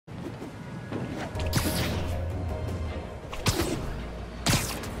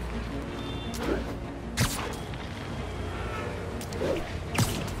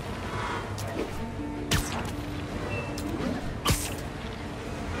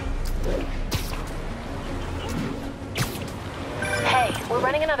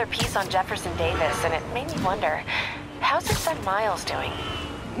running another piece on Jefferson Davis, and it made me wonder, how's his son Miles doing?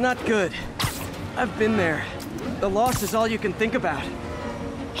 Not good. I've been there. The loss is all you can think about.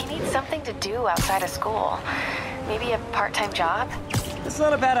 He needs something to do outside of school. Maybe a part-time job? It's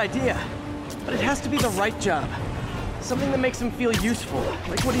not a bad idea, but it has to be the right job. Something that makes him feel useful,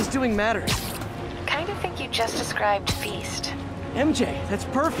 like what he's doing matters. Kind of think you just described Feast. MJ, that's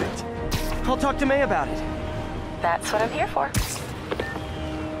perfect. I'll talk to May about it. That's what I'm here for.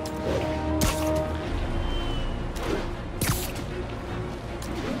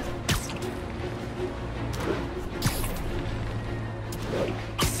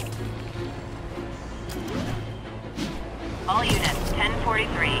 All units,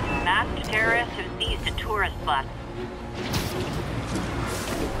 1043. Masked terrorists have seized a tourist bus.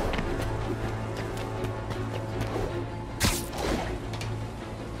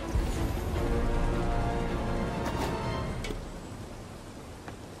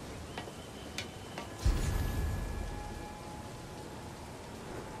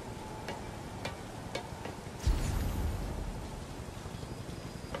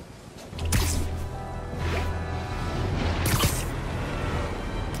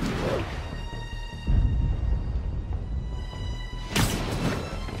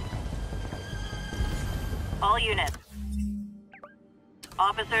 All units.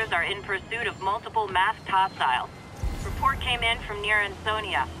 Officers are in pursuit of multiple masked hostiles. Report came in from near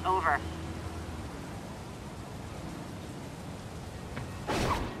Ansonia. Over.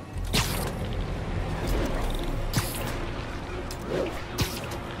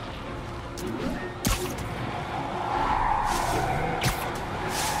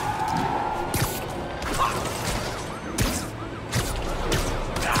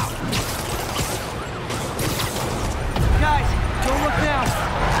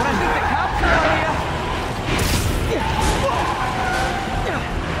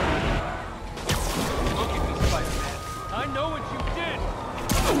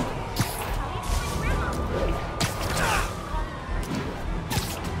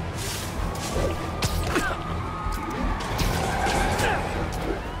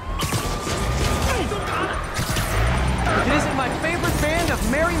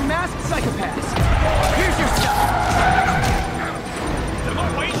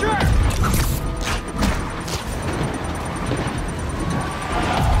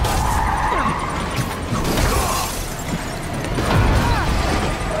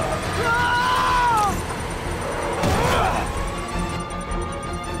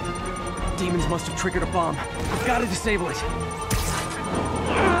 Must have triggered a bomb. I've got to disable it.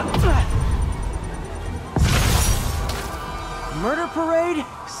 Murder parade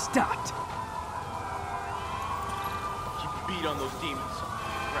stopped. Keep the beat on those demons.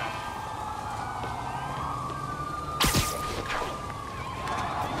 Crap.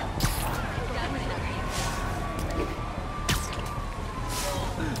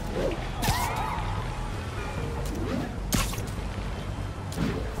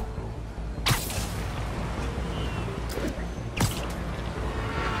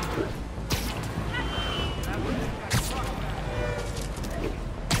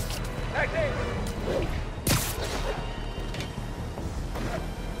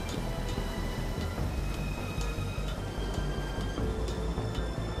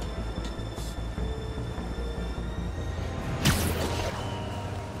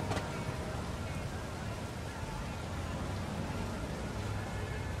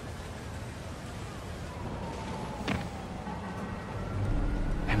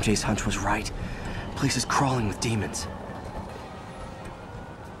 MJ's hunch was right. Place is crawling with demons.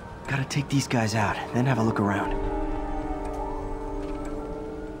 Gotta take these guys out, then have a look around.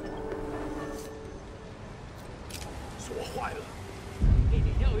 锁坏了，给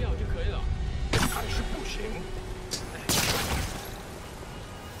点药就可以了。还是不行。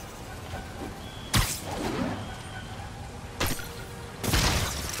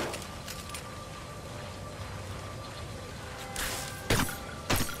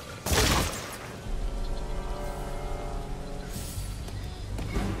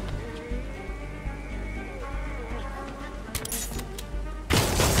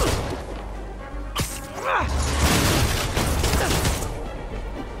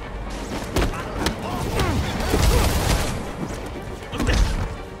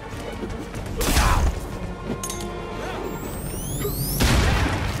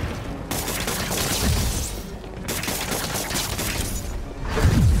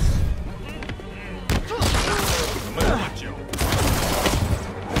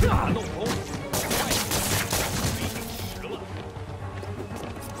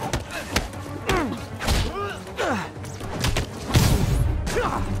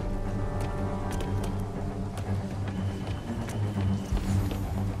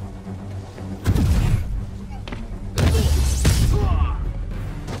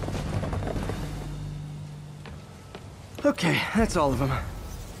Okay, that's all of them.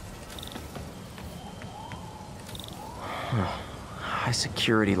 High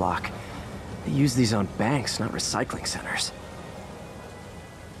security lock. They use these on banks, not recycling centers.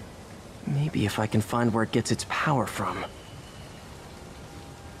 Maybe if I can find where it gets its power from.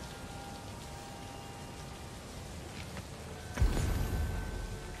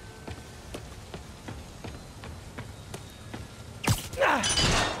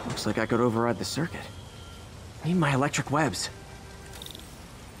 Looks like I could override the circuit. Need my electric webs.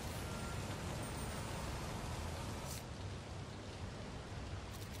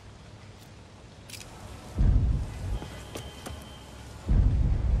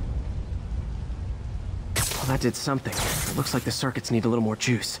 Well, that did something. It looks like the circuits need a little more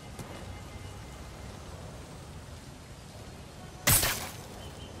juice.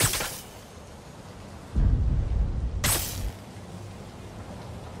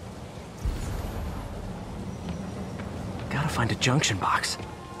 Find a junction box.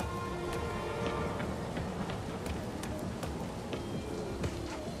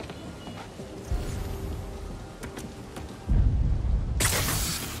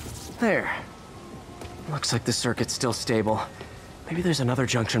 There. Looks like the circuit's still stable. Maybe there's another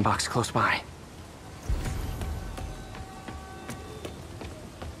junction box close by.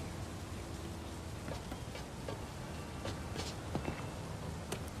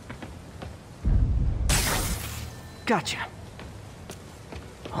 Gotcha.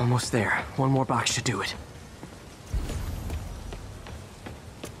 Almost there. One more box should do it.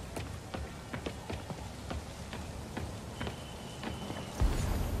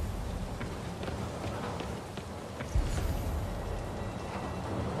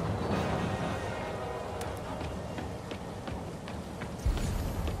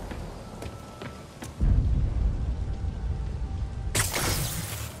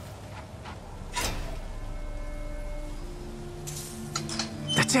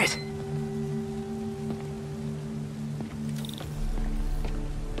 That's it!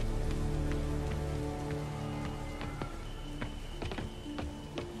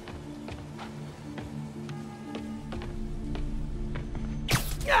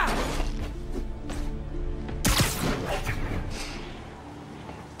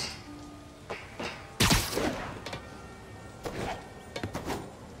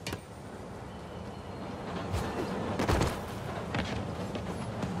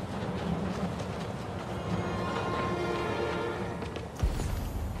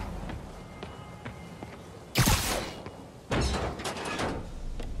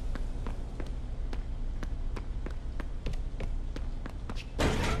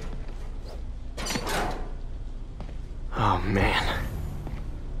 Oh, man.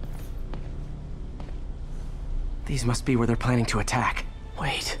 These must be where they're planning to attack.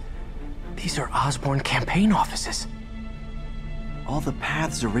 Wait, these are Osborn campaign offices. All the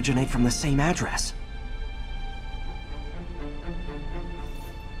paths originate from the same address.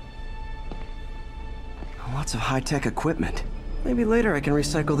 Lots of high-tech equipment. Maybe later I can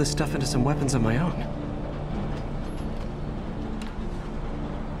recycle this stuff into some weapons of my own.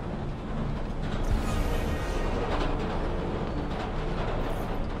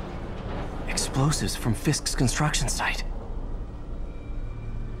 Explosives from Fisk's construction site.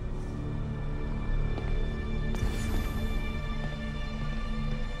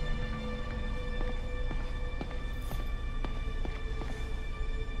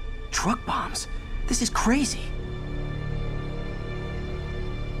 Truck bombs? This is crazy.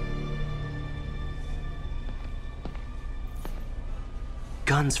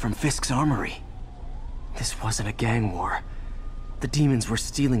 Guns from Fisk's armory. This wasn't a gang war. The demons were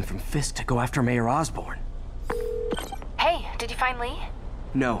stealing from Fisk to go after Mayor Osborn. Hey, did you find Lee?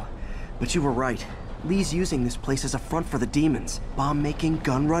 No, but you were right. Lee's using this place as a front for the demons. Bomb-making,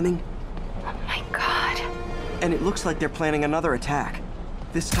 gun-running. Oh my god. And it looks like they're planning another attack.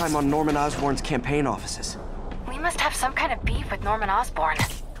 This time on Norman Osborn's campaign offices. We must have some kind of beef with Norman Osborn.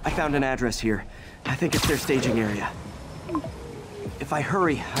 I found an address here. I think it's their staging area. If I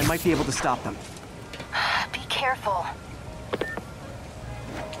hurry, I might be able to stop them. Be careful.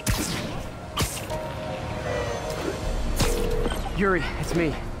 Yuri, it's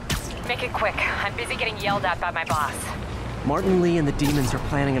me. Make it quick. I'm busy getting yelled at by my boss. Martin Lee and the demons are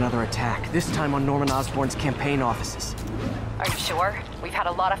planning another attack, this time on Norman Osborn's campaign offices. Are you sure? We've had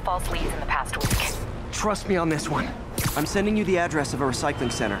a lot of false leads in the past week. Trust me on this one. I'm sending you the address of a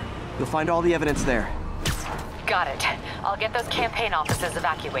recycling center. You'll find all the evidence there. Got it. I'll get those campaign offices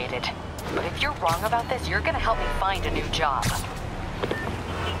evacuated. But if you're wrong about this, you're gonna help me find a new job.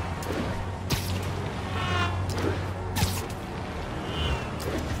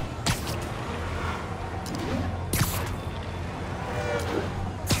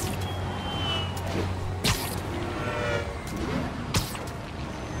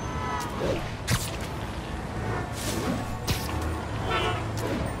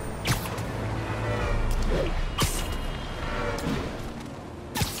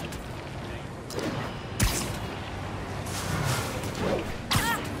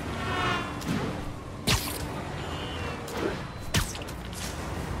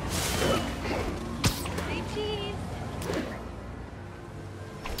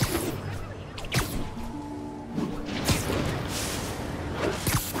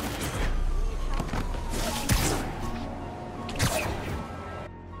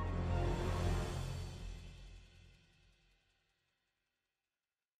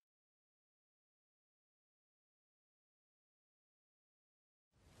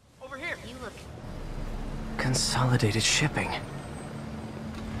 Consolidated shipping.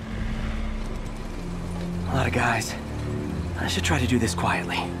 A lot of guys. I should try to do this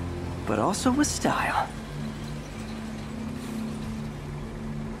quietly, but also with style.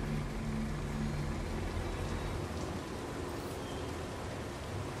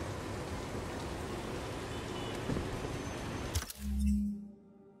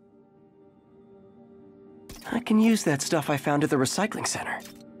 I can use that stuff I found at the recycling center.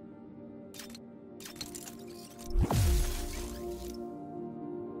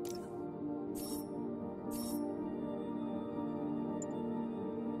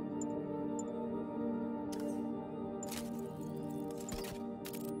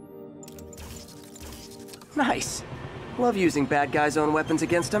 Nice. Love using bad guys' own weapons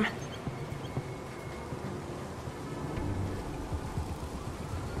against them.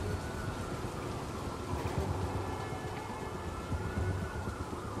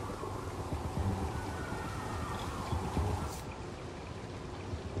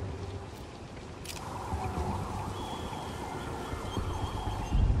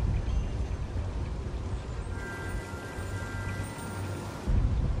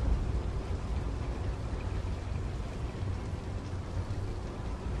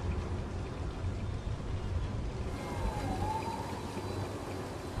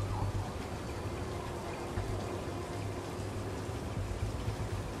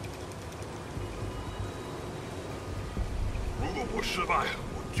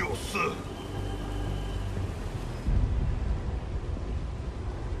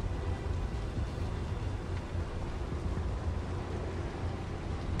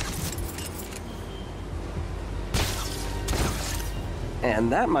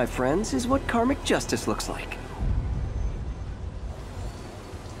 And that, my friends, is what karmic justice looks like.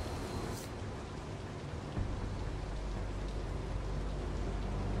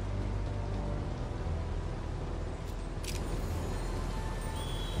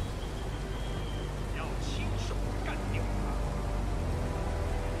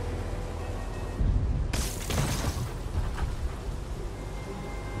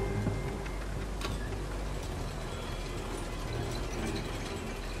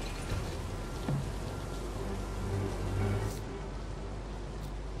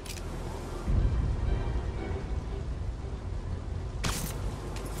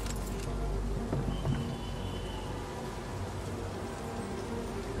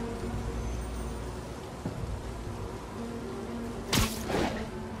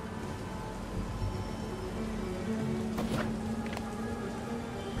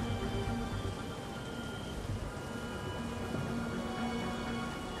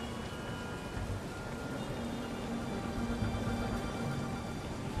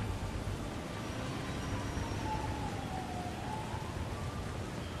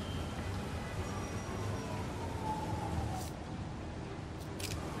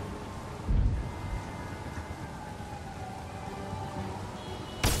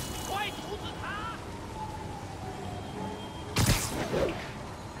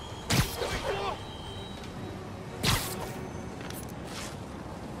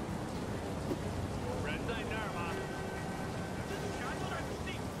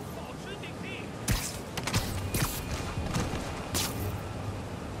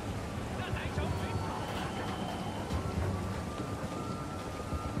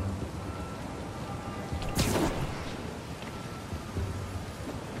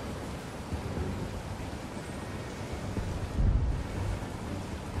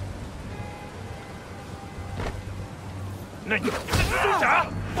那你是啥？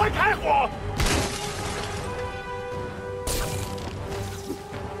快开火！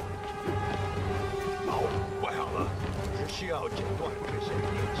好，怪好了，只需要剪断这些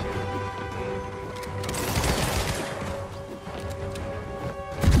电线。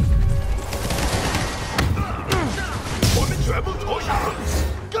我们全部投降，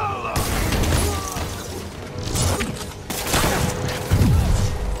干了！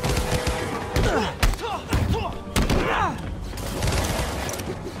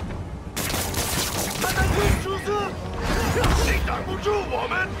 谁挡不住我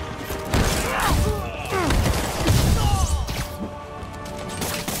们？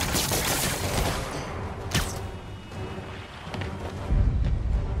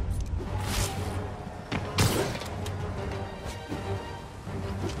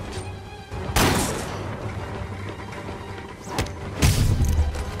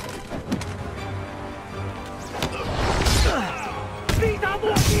力大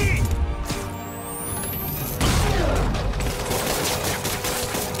莫敌！ 啊！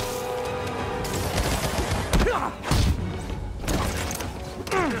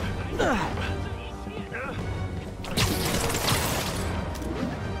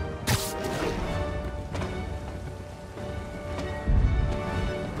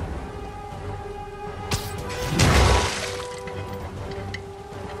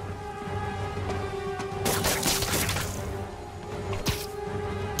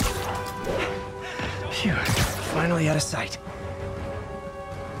 Phew, finally out of sight.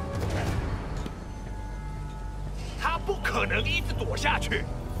 他不可能一直躲下去。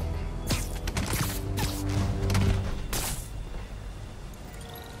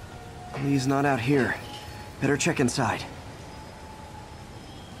 He's not out here. Better check inside.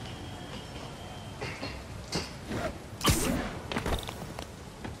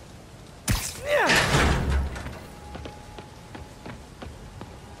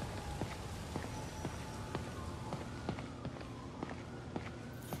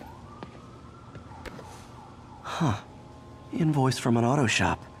 Huh. Invoice from an auto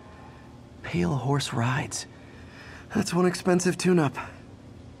shop. Pale Horse Rides. That's one expensive tune-up.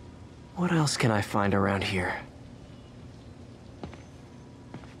 What else can I find around here?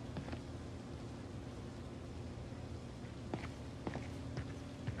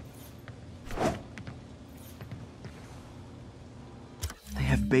 They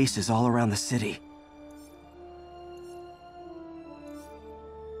have bases all around the city.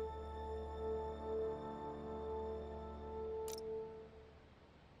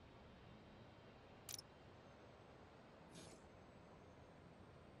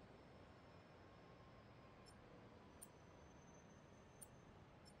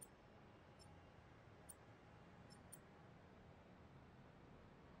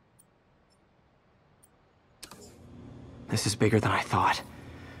 This is bigger than I thought.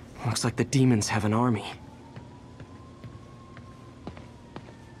 Looks like the demons have an army.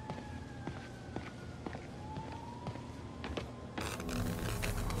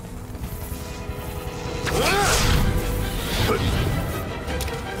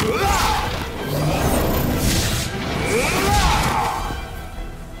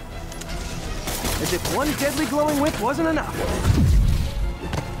 As if one deadly glowing whip wasn't enough.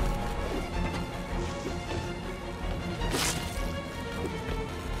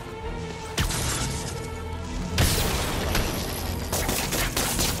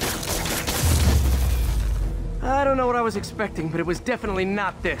 I don't know what I was expecting, but it was definitely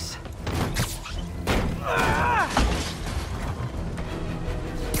not this.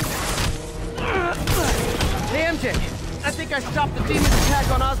 Hey, MJ. I think I stopped the demon's attack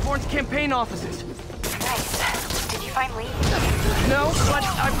on Osborn's campaign offices. Nice. Did you find Lee? No, but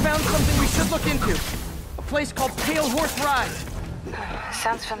I found something we should look into. A place called Pale Horse Rides.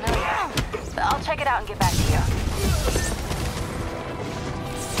 Sounds familiar. I'll check it out and get back to you.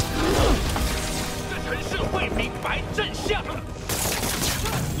 这陈社会明白真相。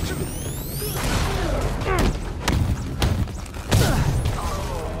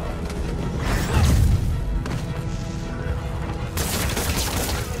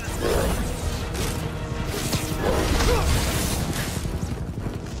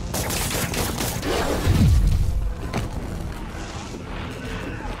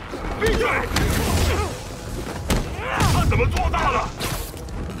 闭嘴！他怎么做到的？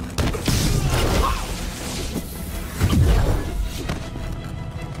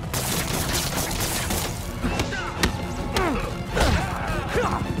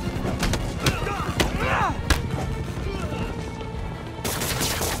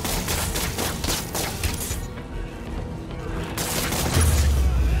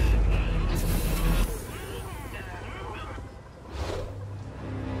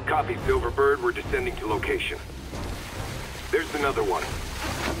 Copy, Silverbird. We're descending to location. There's another one.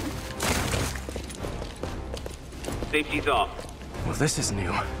 Safety's off. Well, this is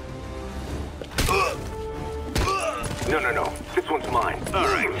new. No. This one's mine. All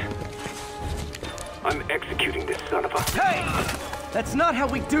right. I'm executing this son of a... Hey! That's not how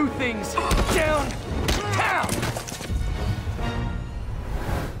we do things downtown!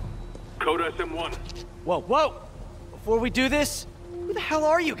 Code SM1. Whoa! Before we do this, who the hell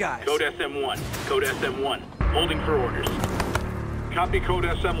are you guys? Code SM1. Code SM1. Holding for orders. Copy Code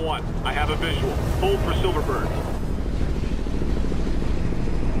SM1. I have a visual. Hold for Silverbird.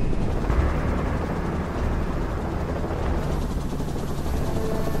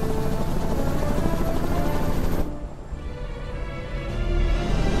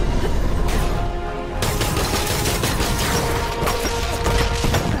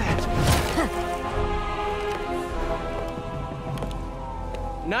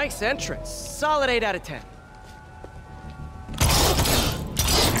 Nice entrance. Solid 8 out of 10.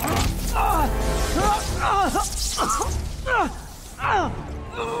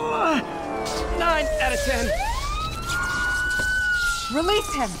 9 out of 10.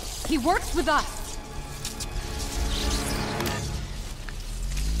 Release him. He works with us.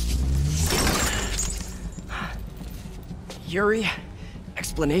 Yuri,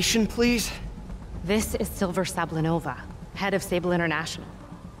 explanation, please? This is Silver Sablinova, head of Sable International,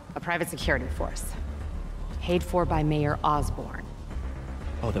 a private security force. Paid for by Mayor Osborn.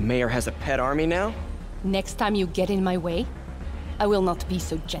 Oh, the mayor has a pet army now? Next time you get in my way, I will not be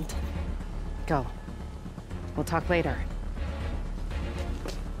so gentle. Go. We'll talk later.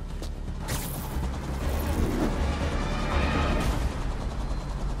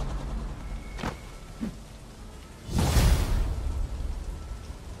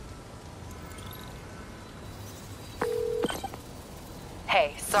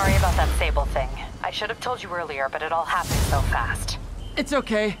 Hey, sorry about that Sable thing. I should have told you earlier, but it all happened so fast. It's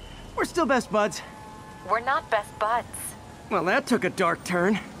okay. We're still best buds. We're not best buds. Well, that took a dark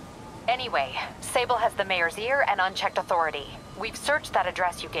turn. Anyway, Sable has the mayor's ear and unchecked authority. We've searched that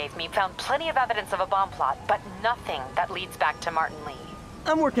address you gave me, found plenty of evidence of a bomb plot, but nothing that leads back to Martin Lee.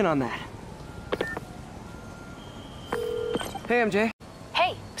 I'm working on that. Hey, MJ.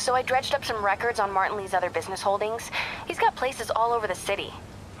 Hey, so I dredged up some records on Martin Lee's other business holdings. He's got places all over the city.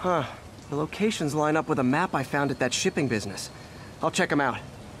 Huh. The locations line up with a map I found at that shipping business. I'll check them out.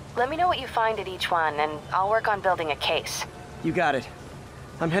 Let me know what you find at each one, and I'll work on building a case. You got it.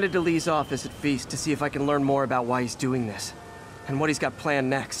 I'm headed to Lee's office at Feast to see if I can learn more about why he's doing this. And what he's got planned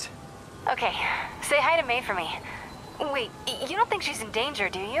next. Okay, say hi to May for me. Wait, you don't think she's in danger,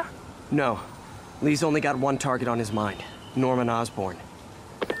 do you? No. Lee's only got one target on his mind. Norman Osborn.